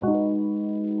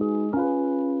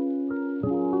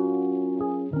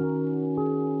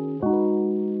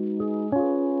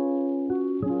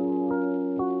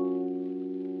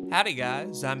Howdy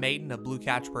guys, I'm Aiden of Blue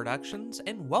Couch Productions,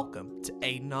 and welcome to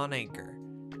Aiden on Anchor.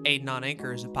 Aiden on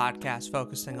Anchor is a podcast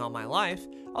focusing on my life.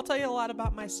 I'll tell you a lot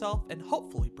about myself and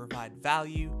hopefully provide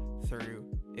value through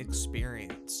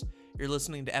experience. You're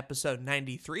listening to episode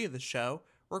 93 of the show,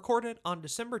 recorded on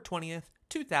December 20th,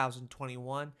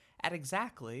 2021 at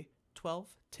exactly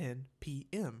 12:10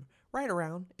 p.m., right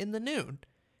around in the noon.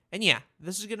 And yeah,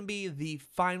 this is going to be the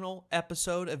final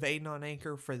episode of Aiden on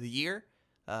Anchor for the year.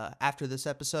 After this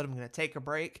episode, I'm going to take a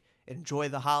break, enjoy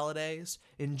the holidays,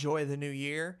 enjoy the new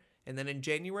year, and then in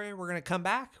January, we're going to come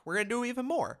back. We're going to do even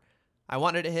more. I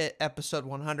wanted to hit episode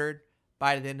 100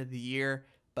 by the end of the year,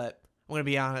 but I'm going to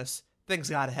be honest, things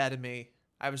got ahead of me.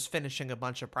 I was finishing a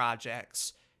bunch of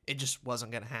projects. It just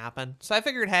wasn't going to happen. So I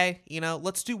figured, hey,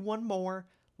 let's do one more,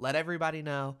 let everybody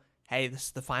know, hey, this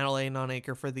is the final Aiden on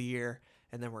Anchor for the year,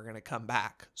 and then we're going to come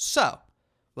back. So,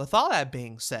 with all that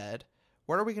being said,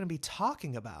 what are we going to be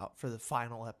talking about for the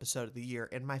final episode of the year?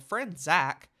 And my friend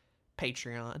Zach,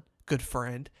 Patreon, good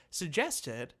friend,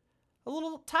 suggested a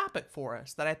little topic for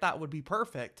us that I thought would be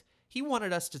perfect. He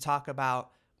wanted us to talk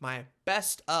about my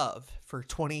best of for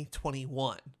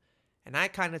 2021. And I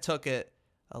kind of took it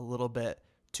a little bit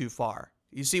too far.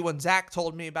 You see, when Zach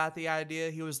told me about the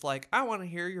idea, he was like, I want to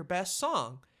hear your best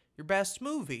song, your best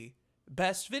movie,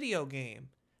 best video game.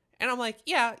 And I'm like,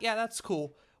 yeah, that's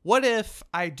cool. What if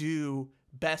I do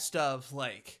best of,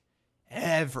 like,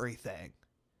 everything?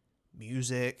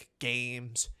 Music,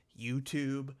 games,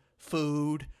 YouTube,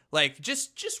 food, like,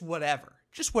 just whatever.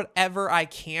 Just whatever I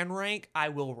can rank, I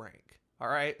will rank. All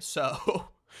right? So,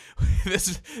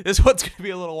 this one's going to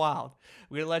be a little wild.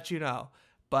 I'm going to let you know.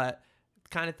 But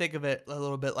kind of think of it a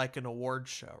little bit like an award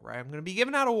show, right? I'm going to be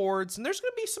giving out awards, and there's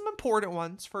going to be some important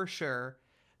ones for sure.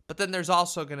 But then there's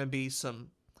also going to be some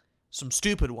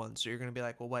stupid ones. So you're going to be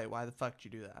like, well, wait, why the fuck did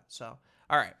you do that? So,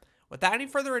 all right. Without any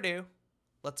further ado,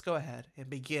 let's go ahead and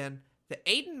begin the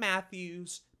Aiden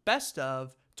Matthews Best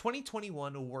of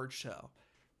 2021 Award Show.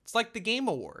 It's like the Game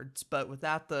Awards, but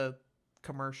without the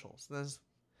commercials. There's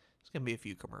going to be a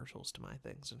few commercials to my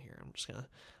things in here. I'm just going to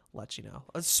let you know.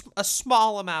 A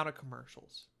small amount of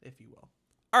commercials, if you will.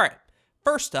 All right.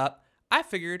 First up, I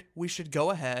figured we should go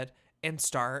ahead and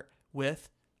start with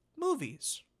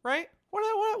movies, right?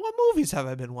 What movies have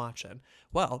I been watching?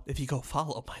 Well, if you go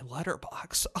follow my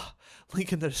Letterboxd,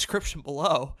 link in the description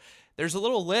below, there's a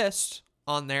little list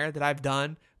on there that I've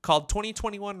done called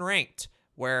 2021 Ranked,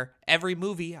 where every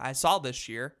movie I saw this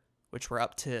year, which we're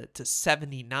up to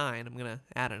 79, I'm going to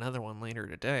add another one later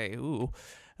today,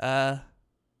 I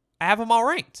have them all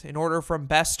ranked in order from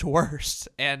best to worst.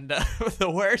 And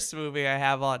the worst movie I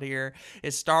have on here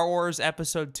is Star Wars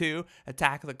Episode 2,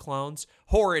 Attack of the Clones.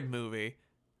 Horrid movie.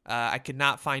 I could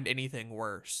not find anything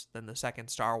worse than the second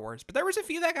Star Wars. But there was a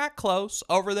few that got close.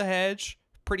 Over the Hedge,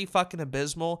 pretty fucking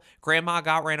abysmal. Grandma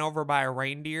Got Ran Over by a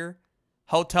Reindeer.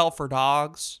 Hotel for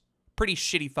Dogs, pretty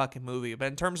shitty fucking movie. But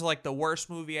in terms of like the worst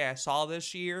movie I saw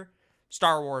this year,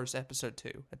 Star Wars Episode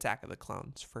 2, Attack of the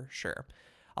Clones, for sure.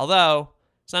 Although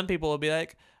some people will be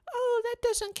like, oh, that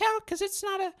doesn't count because it's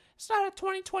not a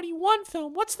 2021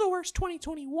 film. What's the worst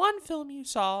 2021 film you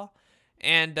saw?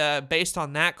 And based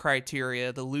on that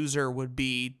criteria, the loser would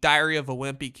be Diary of a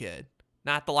Wimpy Kid.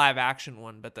 Not the live action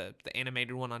one, but the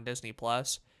animated one on Disney+.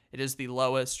 It is the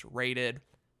lowest rated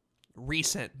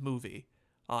recent movie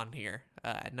on here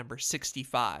at number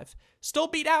 65. Still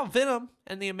beat out Venom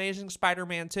and The Amazing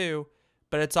Spider-Man 2,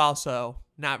 but it's also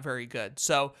not very good.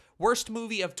 So, worst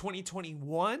movie of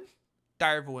 2021,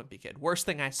 Diary of a Wimpy Kid. Worst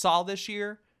thing I saw this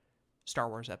year, Star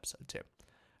Wars Episode 2.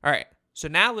 All right, so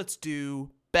now let's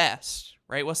do best,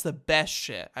 right? What's the best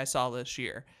shit I saw this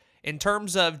year? In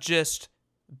terms of just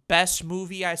best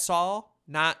movie I saw,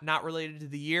 not related to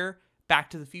the year, Back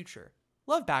to the Future.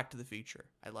 Love Back to the Future.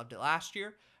 I loved it last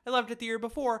year. I loved it the year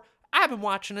before. I've been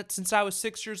watching it since I was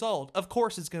 6 years old. Of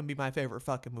course it's going to be my favorite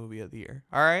fucking movie of the year.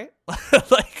 All right?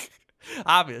 Like,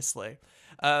 obviously.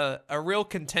 A real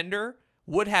contender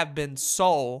would have been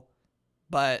Soul,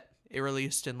 but it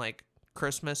released in, like,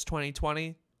 Christmas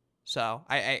 2020. So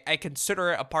I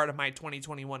consider it a part of my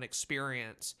 2021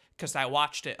 experience because I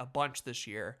watched it a bunch this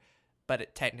year, but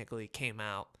it technically came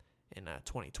out in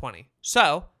 2020.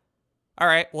 So, all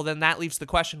right, well then that leaves the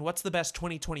question, what's the best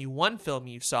 2021 film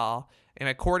you saw? And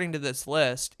according to this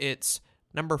list, it's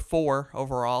number 4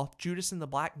 overall, Judas and the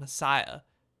Black Messiah,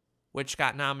 which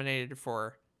got nominated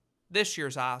for this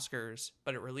year's Oscars,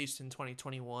 but it released in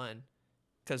 2021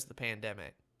 because of the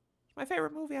pandemic. My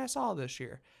favorite movie I saw this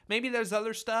year. Maybe there's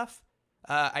other stuff.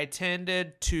 I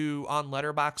tended to, on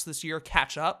Letterboxd this year,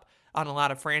 catch up on a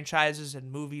lot of franchises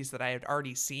and movies that I had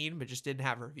already seen but just didn't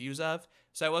have reviews of.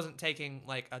 So I wasn't taking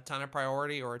like a ton of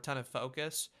priority or a ton of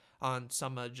focus on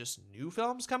some just new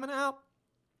films coming out,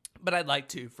 but I'd like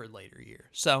to for later years.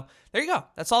 So there you go.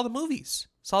 That's all the movies.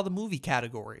 That's all the movie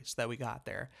categories that we got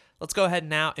there. Let's go ahead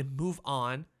now and move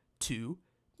on to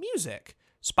music.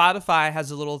 Spotify has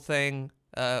a little thing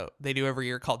they do every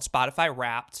year called Spotify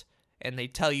Wrapped, and they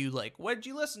tell you like, what did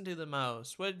you listen to the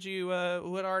most?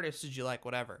 What artists did you like?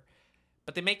 Whatever.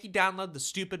 But they make you download the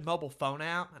stupid mobile phone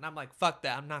app, and I'm like, fuck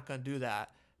that. I'm not gonna do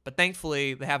that. But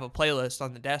thankfully, they have a playlist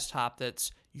on the desktop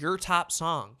that's your top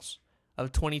songs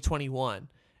of 2021.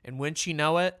 And once you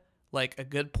know it, like a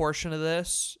good portion of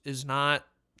this is not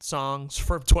songs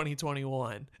from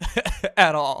 2021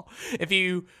 at all. If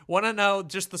you want to know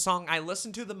just the song I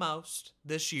listened to the most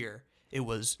this year, it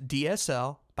was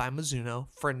DSL by Mizuno.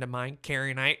 Friend of mine,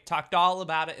 Carrie Knight, talked all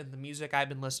about it in the Music I've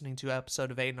Been Listening To episode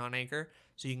of Aiden on Anchor,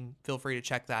 so you can feel free to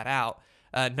check that out.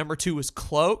 Number 2 was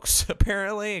Cloaks,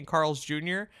 apparently, and Carl's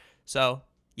Jr. So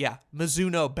yeah,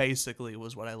 Mizuno basically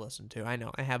was what I listened to. I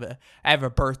know I have a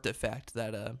birth defect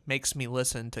that makes me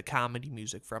listen to comedy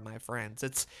music from my friends.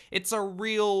 It's a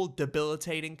real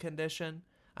debilitating condition.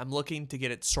 I'm looking to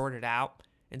get it sorted out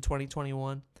in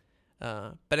 2021.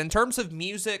 But in terms of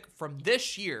music from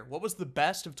this year, what was the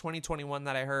best of 2021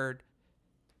 that I heard?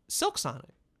 Silk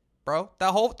Sonic, bro.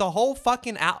 The whole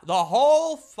fucking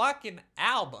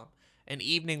album. An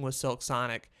Evening with Silk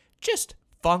Sonic. Just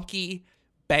funky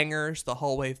bangers the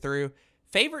whole way through.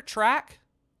 Favorite track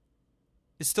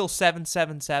is still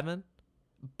 777,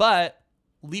 but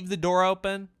Leave the Door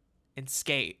Open and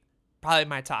Skate, probably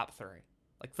my top 3.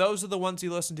 Like, those are the ones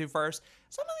you listen to first.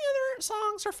 Some of the other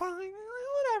songs are fine,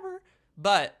 whatever,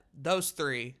 but those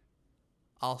 3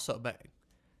 also bang.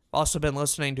 I've also been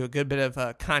listening to a good bit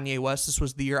of Kanye West. This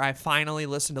was the year I finally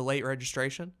listened to Late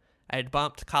Registration. I had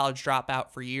bumped College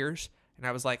Dropout for years, and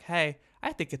I was like, hey,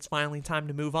 I think it's finally time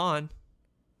to move on.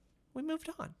 We moved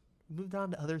on. We moved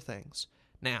on to other things.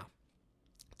 Now,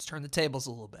 let's turn the tables a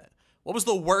little bit. What was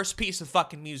the worst piece of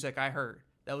fucking music I heard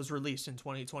that was released in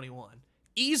 2021?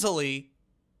 Easily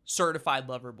Certified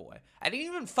Lover Boy. I didn't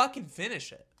even fucking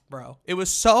finish it, bro. It was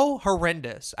so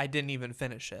horrendous, I didn't even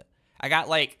finish it. I got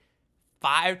like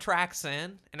 5 tracks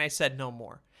in, and I said no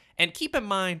more. And keep in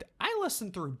mind, I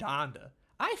listened through Donda.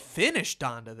 I finished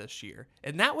Donda this year,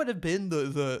 and that would have been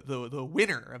the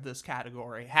winner of this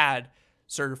category had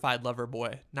Certified Lover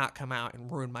Boy not come out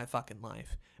and ruin my fucking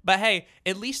life. But hey,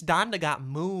 at least Donda got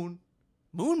Moon.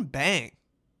 Moon bang.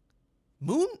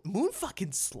 Moon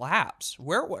fucking slaps.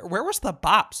 Where was the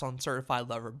bops on Certified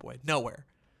Lover Boy? Nowhere.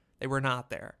 They were not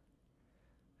there.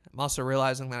 I'm also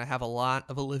realizing that I have a lot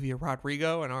of Olivia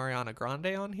Rodrigo and Ariana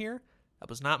Grande on here. That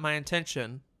was not my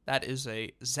intention. That is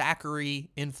a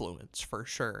Zachary influence for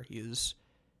sure. He is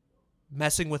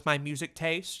messing with my music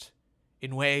taste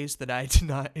in ways that I did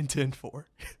not intend for.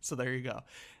 So there you go.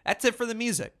 That's it for the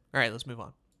music. All right, let's move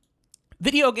on.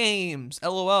 Video games.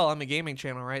 LOL, I'm a gaming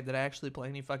channel, right? Did I actually play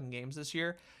any fucking games this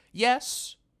year?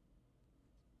 Yes.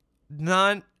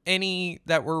 Not any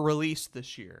that were released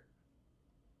this year.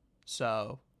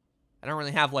 So I don't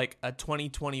really have like a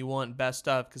 2021 best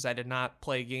of because I did not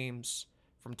play games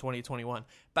from 2021.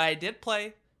 But I did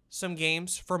play some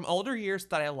games from older years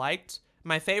that I liked.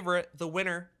 My favorite, the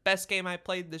winner, best game I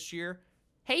played this year,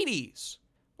 Hades.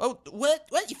 Oh, what?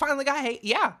 You finally got Hades?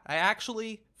 Yeah, I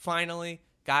actually finally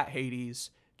got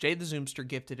Hades. Jay the Zoomster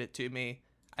gifted it to me.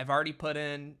 I've already put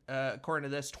in, according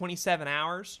to this, 27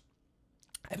 hours.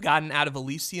 I've gotten out of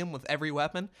Elysium with every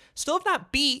weapon. Still have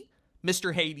not beat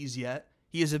Mr. Hades yet.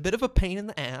 He is a bit of a pain in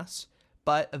the ass,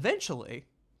 but eventually,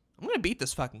 I'm going to beat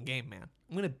this fucking game, man.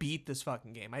 I'm going to beat this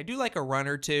fucking game. I do like a run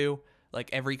or two, like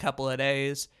every couple of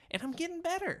days, and I'm getting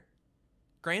better.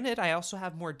 Granted, I also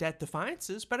have more Death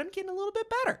Defiances, but I'm getting a little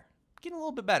bit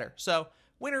better. So,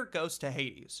 winner goes to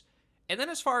Hades. And then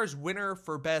as far as winner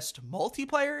for best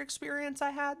multiplayer experience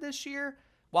I had this year,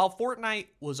 while Fortnite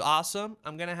was awesome,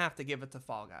 I'm going to have to give it to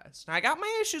Fall Guys. Now, I got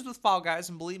my issues with Fall Guys,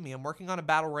 and believe me, I'm working on a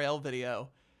Battle Royale video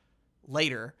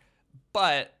later,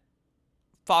 but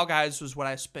Fall Guys was what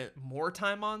I spent more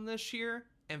time on this year,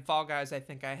 and Fall Guys, I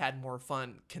think I had more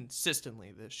fun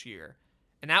consistently this year.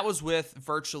 And that was with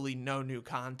virtually no new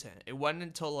content. It wasn't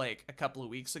until like a couple of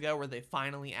weeks ago where they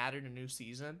finally added a new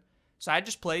season. So I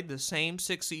just played the same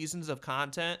 6 seasons of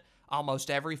content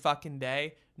almost every fucking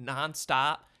day,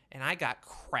 nonstop, and I got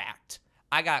cracked.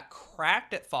 I got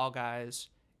cracked at Fall Guys,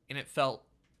 and it felt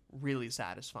really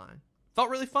satisfying. Felt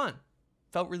really fun.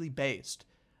 Felt really based.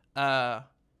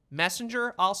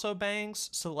 Messenger also bangs.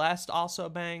 Celeste also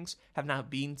bangs. Have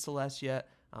not beaten Celeste yet.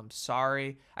 I'm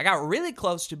sorry. I got really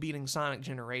close to beating Sonic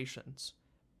Generations,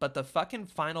 but the fucking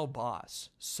final boss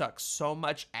sucks so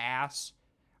much ass.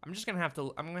 I'm gonna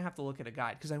have to look at a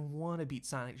guide because I want to beat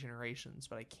Sonic Generations,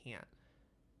 but I can't.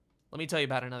 Let me tell you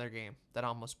about another game that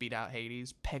almost beat out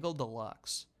Hades, Peggle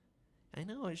Deluxe. I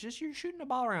know, it's just you're shooting a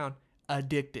ball around.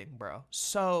 Addicting, bro.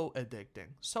 So addicting.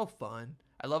 So fun.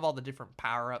 I love all the different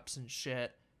power-ups and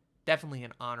shit. Definitely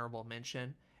an honorable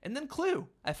mention. And then Clue.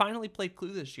 I finally played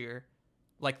Clue this year.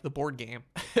 Like the board game.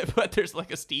 But there's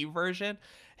like a Steam version.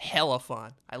 Hella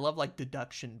fun. I love like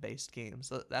deduction-based games.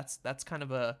 So that's kind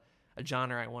of a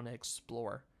genre I want to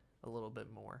explore a little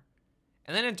bit more.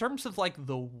 And then in terms of like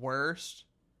the worst,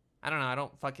 I don't know,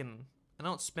 I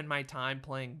don't spend my time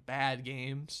playing bad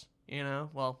games, you know?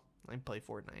 Well, I play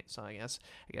Fortnite, so I guess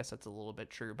that's a little bit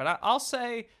true. But I'll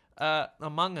say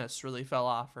Among Us really fell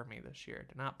off for me this year.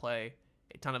 Did not play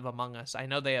a ton of Among Us. I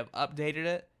know they have updated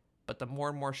it, but the more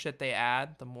and more shit they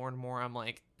add, the more and more I'm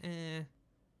like,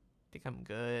 think I'm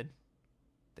good.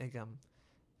 Think I'm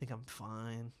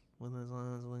fine with this. I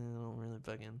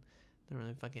don't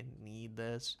really fucking need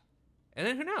this. And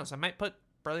then who knows? I might put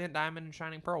Brilliant Diamond and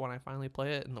Shining Pearl when I finally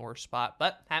play it in the worst spot.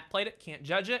 But haven't played it, can't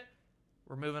judge it.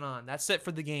 We're moving on. That's it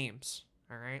for the games.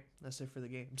 All right? That's it for the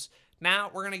games.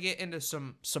 Now we're going to get into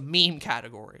some meme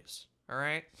categories. All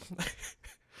right?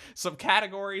 Some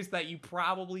categories that you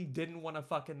probably didn't want to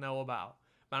fucking know about.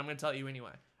 But I'm going to tell you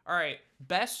anyway. All right.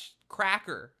 Best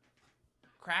cracker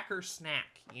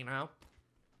snack, you know?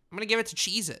 I'm going to give it to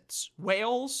Cheez-Its.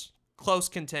 Whales, close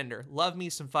contender. Love me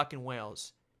some fucking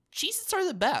whales. Cheez-Its are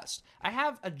the best. I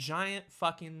have a giant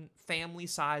fucking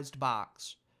family-sized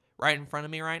box right in front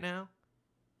of me right now.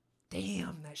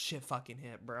 Damn, that shit fucking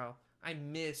hit, bro. I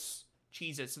miss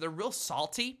Cheez-Its. They're real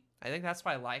salty. I think that's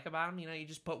what I like about them. You know, you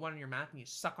just put one in your mouth and you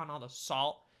suck on all the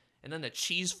salt. And then the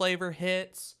cheese flavor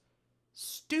hits.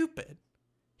 Stupid.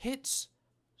 Hits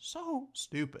so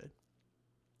stupid.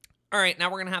 All right,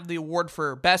 now we're going to have the award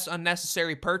for best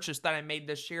unnecessary purchase that I made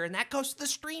this year. And that goes to the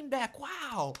Stream Deck.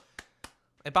 Wow.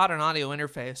 I bought an audio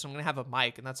interface, so I'm going to have a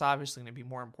mic. And that's obviously going to be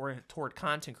more important toward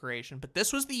content creation. But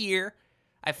this was the year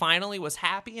I finally was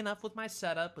happy enough with my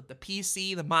setup, with the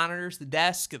PC, the monitors, the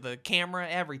desk, the camera,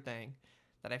 everything,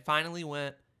 that I finally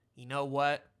went, you know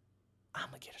what? I'm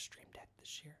going to get a Stream Deck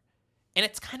this year. And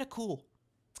it's kind of cool.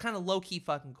 It's kind of low-key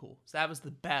fucking cool. So that was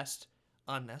the best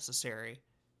unnecessary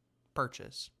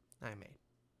purchase I made.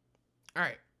 All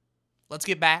right. Let's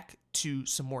get back to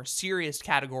some more serious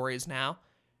categories now.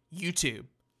 YouTube.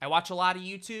 I watch a lot of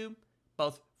YouTube,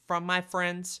 both from my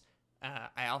friends.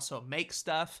 I also make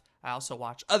stuff. I also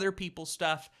watch other people's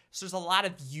stuff. So there's a lot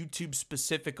of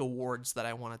YouTube-specific awards that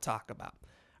I want to talk about.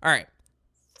 All right.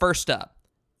 First up,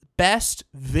 best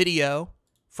video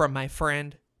from my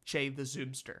friend Jay the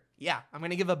Zoomster. Yeah, I'm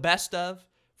going to give a best of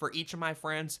for each of my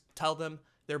friends. Tell them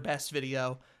their best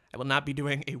video. I will not be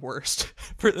doing a worst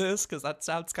for this because that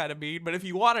sounds kind of mean. But if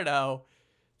you want to know,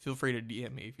 feel free to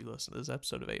DM me if you listen to this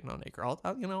episode of 8 and on Acre. I'll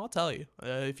tell you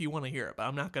if you want to hear it. But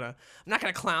I'm not gonna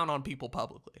clown on people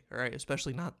publicly. All right,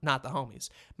 especially not the homies.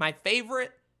 My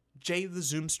favorite Jay the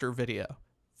Zoomster video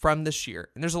from this year,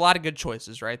 and there's a lot of good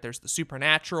choices. Right, there's the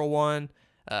Supernatural one.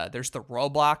 There's the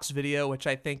Roblox video, which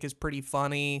I think is pretty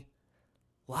funny.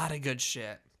 A lot of good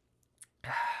shit.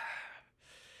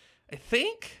 I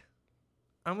think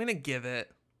I'm gonna give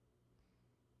it.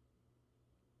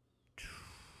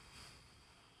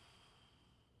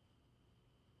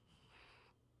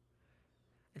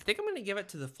 I think I'm gonna give it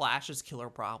to The Flash's Killer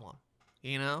Problem.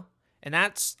 You know, and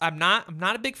I'm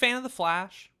not a big fan of The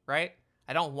Flash. Right?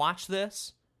 I don't watch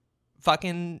this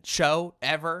fucking show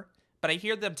ever, but I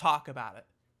hear them talk about it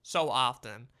so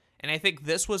often. And I think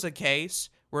this was a case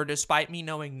where, despite me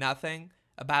knowing nothing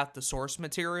about the source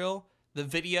material, the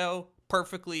video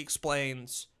perfectly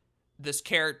explains this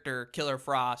character, Killer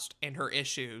Frost, and her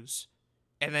issues,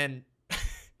 and then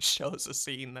shows a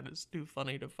scene that is too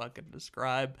funny to fucking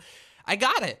describe. I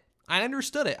got it. I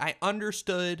understood it. I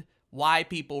understood why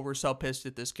people were so pissed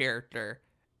at this character,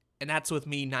 and that's with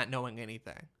me not knowing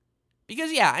anything.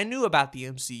 Because, yeah, I knew about the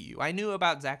MCU. I knew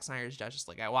about Zack Snyder's Justice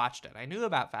League. I watched it. I knew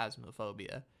about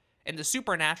Phasmophobia. And the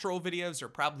Supernatural videos are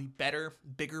probably better,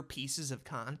 bigger pieces of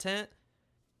content.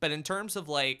 But in terms of,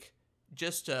 like,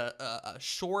 just a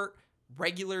short,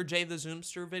 regular Jay the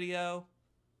Zoomster video,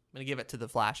 I'm going to give it to The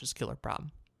Flash's Killer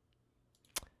Problem.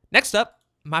 Next up,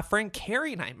 my friend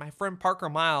Carrie Knight, my friend Parker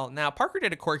Mile. Now, Parker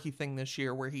did a quirky thing this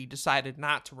year where he decided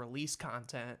not to release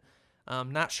content.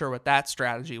 Not sure what that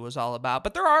strategy was all about,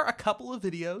 but there are a couple of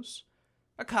videos.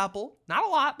 A couple. Not a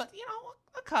lot, but, you know,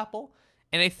 a couple.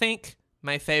 And I think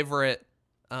my favorite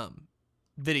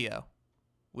video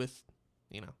with,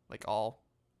 you know, like all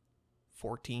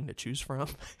 14 to choose from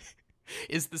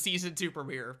is the season 2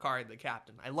 premiere of Kari and the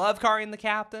Captain. I love Kari and the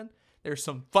Captain. There's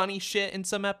some funny shit in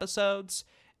some episodes.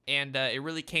 And it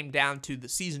really came down to the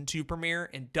season 2 premiere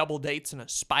and Double Dates and a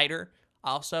Spider,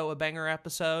 also a banger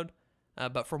episode.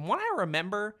 But from what I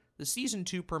remember, the season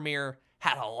 2 premiere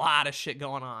had a lot of shit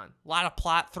going on. A lot of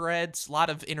plot threads, a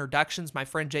lot of introductions. My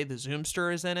friend Jay the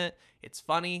Zoomster is in it. It's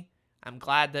funny. I'm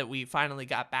glad that we finally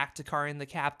got back to Kari and the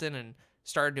Captain and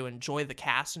started to enjoy the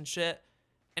cast and shit.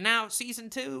 And now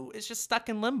season 2 is just stuck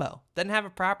in limbo. Doesn't have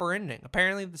a proper ending.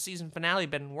 Apparently the season finale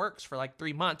been in works for like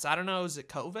 3 months. I don't know, is it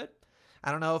COVID?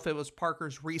 I don't know if it was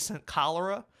Parker's recent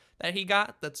cholera that he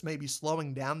got that's maybe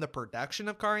slowing down the production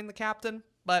of Kari and the Captain.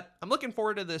 But I'm looking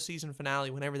forward to the season finale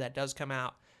whenever that does come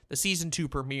out. The season 2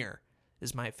 premiere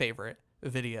is my favorite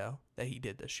video that he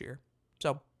did this year.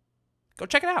 So go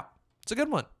check it out. It's a good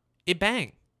one. It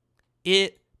bang.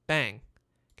 It bang.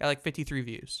 Got like 53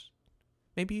 views.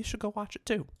 Maybe you should go watch it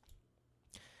too.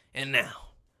 And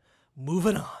now,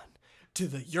 moving on to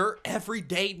the Your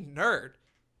Everyday Nerd.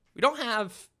 We don't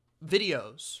have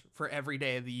videos for every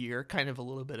day of the year. Kind of a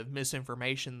little bit of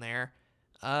misinformation there.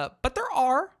 But there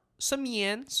are some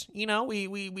yins. You know,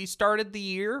 we started the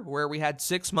year where we had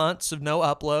 6 months of no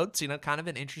uploads. You know, kind of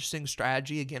an interesting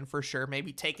strategy again for sure.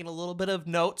 Maybe taking a little bit of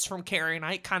notes from Carrie and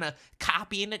I, kind of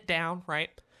copying it down, right?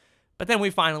 But then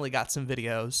we finally got some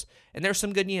videos, and there's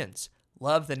some good yins.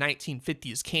 Love the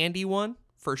 1950s candy one,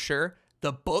 for sure.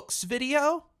 The books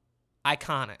video,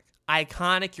 iconic.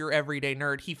 Iconic Your Everyday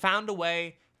Nerd. He found a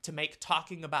way to make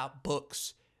talking about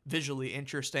books visually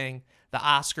interesting. The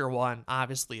Oscar one,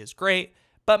 obviously, is great.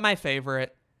 But my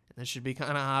favorite, and this should be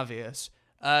kind of obvious,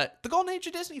 the Golden Age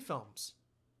of Disney films.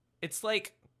 It's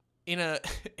like in a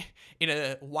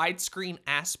widescreen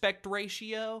aspect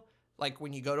ratio, like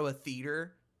when you go to a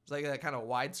theater, it's like that kind of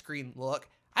widescreen look.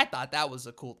 I thought that was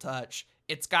a cool touch.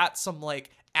 It's got some like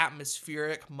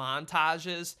atmospheric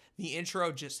montages. The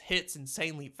intro just hits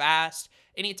insanely fast,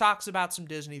 and he talks about some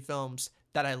Disney films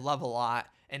that I love a lot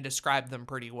and describe them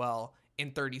pretty well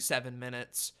in 37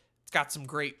 minutes. It's got some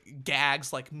great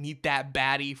gags like Meet That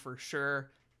Baddie for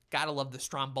sure. Gotta love the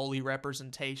Stromboli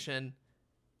representation,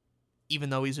 even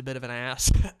though he's a bit of an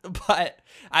ass. But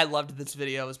I loved this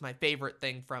video. It was my favorite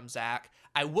thing from Zach.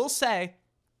 I will say,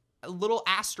 a little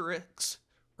asterisk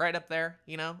right up there,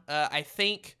 you know? I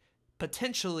think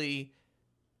potentially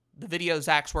the video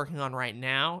Zach's working on right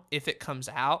now, if it comes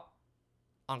out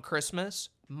on Christmas,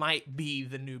 might be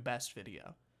the new best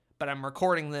video. But I'm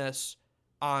recording this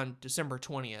on December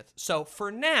 20th. So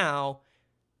for now,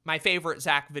 my favorite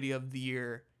Zach video of the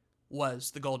year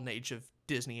was the Golden Age of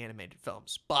Disney animated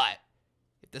films. But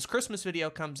if this Christmas video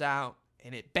comes out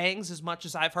and it bangs as much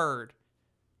as I've heard,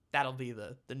 that'll be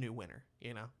the new winner,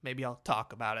 you know? Maybe I'll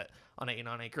talk about it on Ain't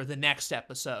on Anchor the next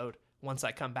episode once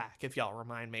I come back, if y'all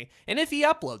remind me. And if he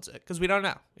uploads it, because we don't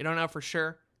know. We don't know for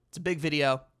sure. It's a big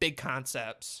video, big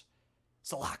concepts.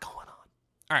 It's a lot going on.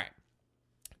 All right.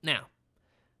 Now,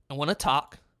 I want to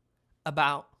talk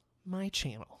about my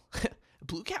channel.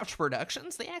 Blue Couch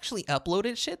Productions, they actually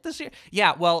uploaded shit this year.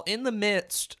 Yeah, well, in the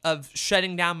midst of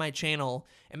shutting down my channel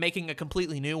and making a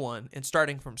completely new one and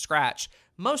starting from scratch,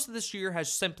 most of this year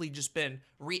has simply just been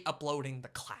re-uploading the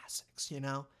classics, you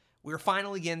know? We're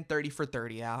finally getting 30 for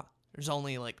 30 out. There's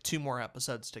only like 2 more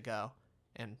episodes to go.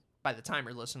 And by the time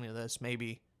you're listening to this,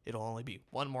 maybe it'll only be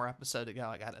 1 more episode to go.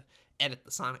 I gotta edit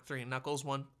the Sonic 3 and Knuckles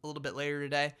one a little bit later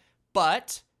today.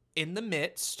 But in the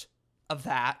midst of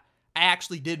that, I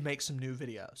actually did make some new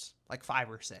videos, like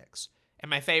 5 or 6. And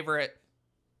my favorite,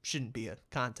 shouldn't be a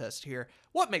contest here,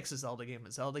 what makes a Zelda game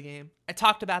a Zelda game? I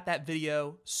talked about that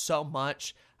video so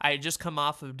much. I had just come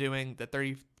off of doing the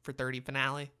 30 for 30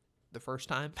 finale the first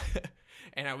time.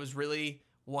 And I was really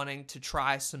wanting to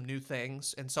try some new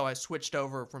things. And so I switched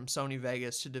over from Sony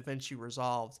Vegas to DaVinci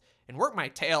Resolve and worked my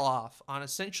tail off on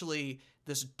essentially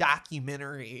this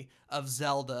documentary of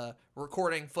Zelda,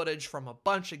 recording footage from a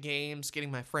bunch of games,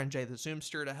 getting my friend Jay the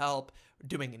Zoomster to help,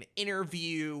 doing an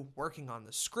interview, working on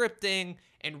the scripting,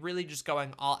 and really just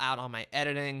going all out on my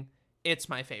editing. It's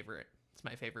my favorite. It's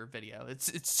my favorite video.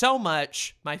 It's so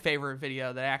much my favorite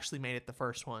video that I actually made it the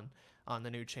first one on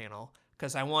the new channel,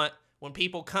 because I want, when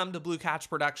people come to Blue Couch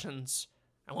Productions,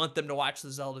 I want them to watch the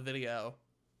Zelda video.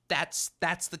 That's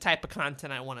the type of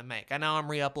content I want to make. I know I'm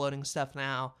re-uploading stuff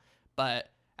now,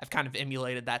 but I've kind of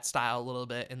emulated that style a little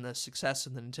bit in the success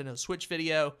of the Nintendo Switch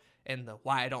video and the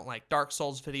Why I Don't Like Dark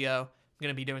Souls video. I'm going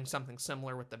to be doing something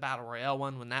similar with the Battle Royale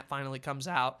one when that finally comes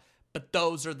out. But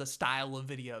those are the style of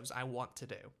videos I want to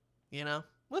do, you know,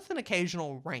 with an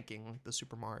occasional ranking like the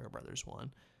Super Mario Brothers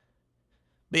one.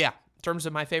 But yeah, in terms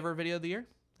of my favorite video of the year,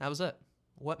 that was it.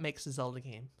 What makes a Zelda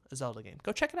game a Zelda game?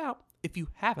 Go check it out if you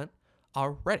haven't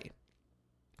already.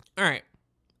 All right.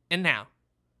 And now,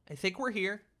 I think we're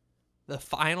here. The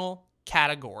final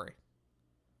category.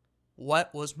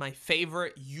 what was my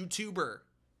favorite YouTuber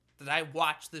that I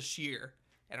watched this year.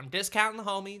 And I'm discounting the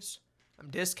homies.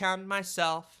 I'm discounting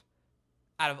myself.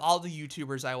 Out of all the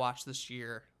YouTubers I watched this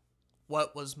year,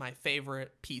 what was my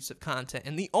favorite piece of content?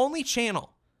 And the only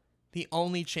channel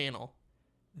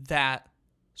that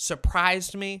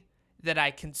surprised me, that I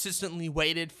consistently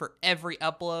waited for every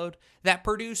upload, that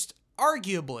produced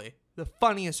arguably the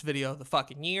funniest video of the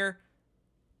fucking year,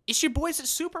 is your boys at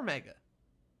Super Mega.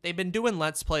 They've been doing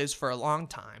Let's Plays for a long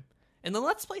time, and the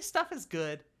Let's Play stuff is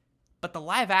good, but the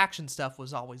live action stuff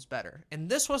was always better. And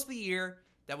this was the year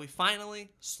that we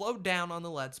finally slowed down on the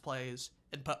Let's Plays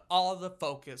and put all of the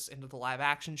focus into the live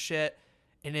action shit,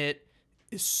 and it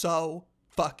is so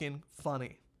fucking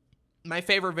funny. My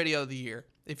favorite video of the year,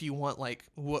 if you want, like,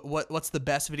 what's the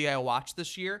best video I watched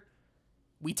this year?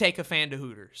 We Take a Fan to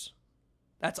Hooters.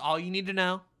 That's all you need to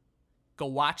know. Go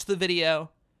watch the video.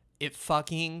 It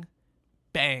fucking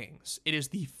bangs. It is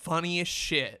the funniest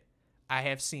shit I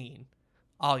have seen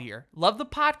all year. Love the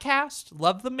podcast.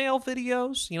 Love the mail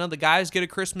videos. You know, the guys get a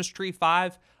Christmas tree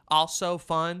 5. Also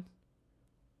fun.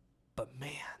 But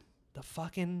man, the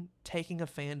fucking Taking a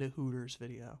Fan to Hooters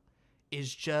video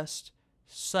is just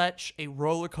such a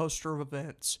roller coaster of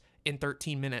events in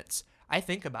 13 minutes. I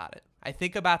think about it. I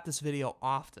think about this video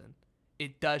often.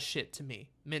 It does shit to me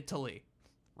mentally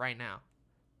right now.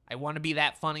 I want to be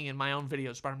that funny in my own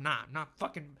videos, but I'm not. I'm not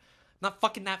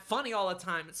fucking that funny all the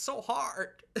time. It's so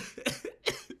hard.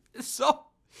 It's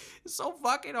so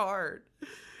fucking hard.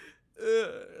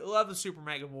 Love the Super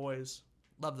Mega Boys.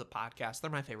 Love the podcast.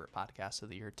 They're my favorite podcast of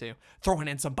the year, too. Throwing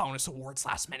in some bonus awards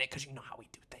last minute because you know how we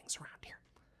do things around here.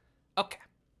 Okay.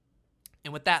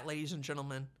 And with that, ladies and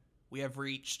gentlemen, we have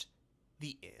reached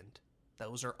the end.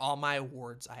 Those are all my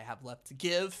awards I have left to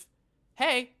give.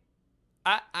 Hey,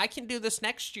 I can do this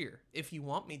next year if you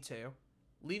want me to.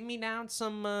 Leave me down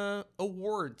some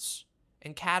awards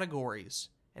and categories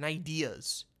and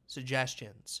ideas,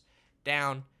 suggestions,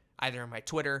 down either on my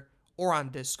Twitter or on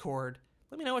Discord.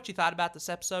 Let me know what you thought about this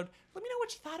episode. Let me know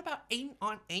what you thought about Aiden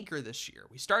on Anchor this year.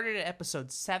 We started at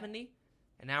episode 70,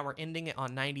 and now we're ending it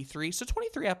on 93. So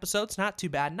 23 episodes, not too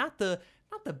bad. Not the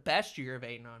best year of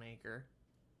Aiden on Anchor,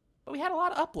 but we had a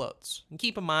lot of uploads. And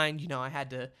keep in mind, you know, I had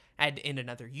to end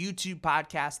another YouTube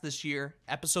podcast this year.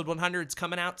 Episode 100 is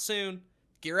coming out soon.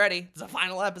 Get ready. It's the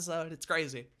final episode. It's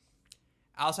crazy.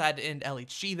 I also had to end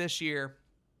LHG this year.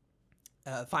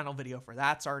 Final video for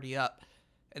that's already up.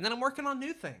 And then I'm working on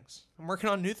new things. I'm working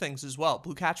on new things as well.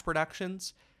 Blue Catch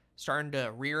Productions, starting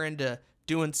to rear into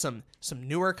doing some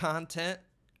newer content.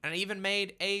 And I even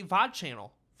made a VOD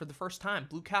channel for the first time,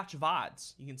 Blue Catch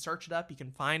VODs. You can search it up. You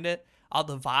can find it. All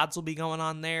the VODs will be going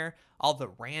on there. All the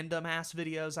random ass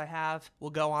videos I have will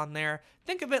go on there.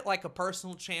 Think of it like a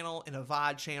personal channel and a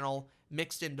VOD channel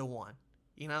mixed into one.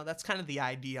 You know, that's kind of the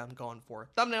idea I'm going for.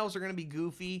 Thumbnails are going to be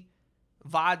goofy.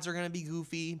 VODs are going to be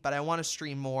goofy, but I want to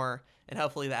stream more, and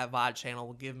hopefully that VOD channel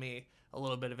will give me a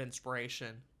little bit of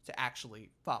inspiration to actually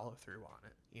follow through on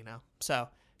it, you know? So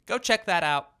go check that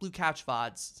out, Blue Couch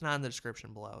VODs. It's not in the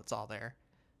description below. It's all there.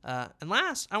 And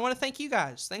last, I want to thank you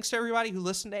guys. Thanks to everybody who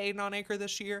listened to Aiden on Anchor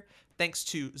this year. Thanks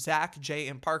to Zach, Jay,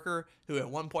 and Parker, who at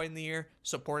one point in the year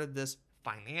supported this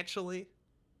financially,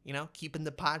 you know, keeping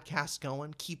the podcast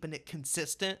going, keeping it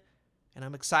consistent. And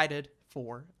I'm excited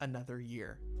for another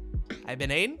year. I've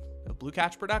been Aiden of Blue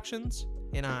Catch Productions,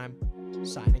 and I'm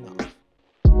signing off.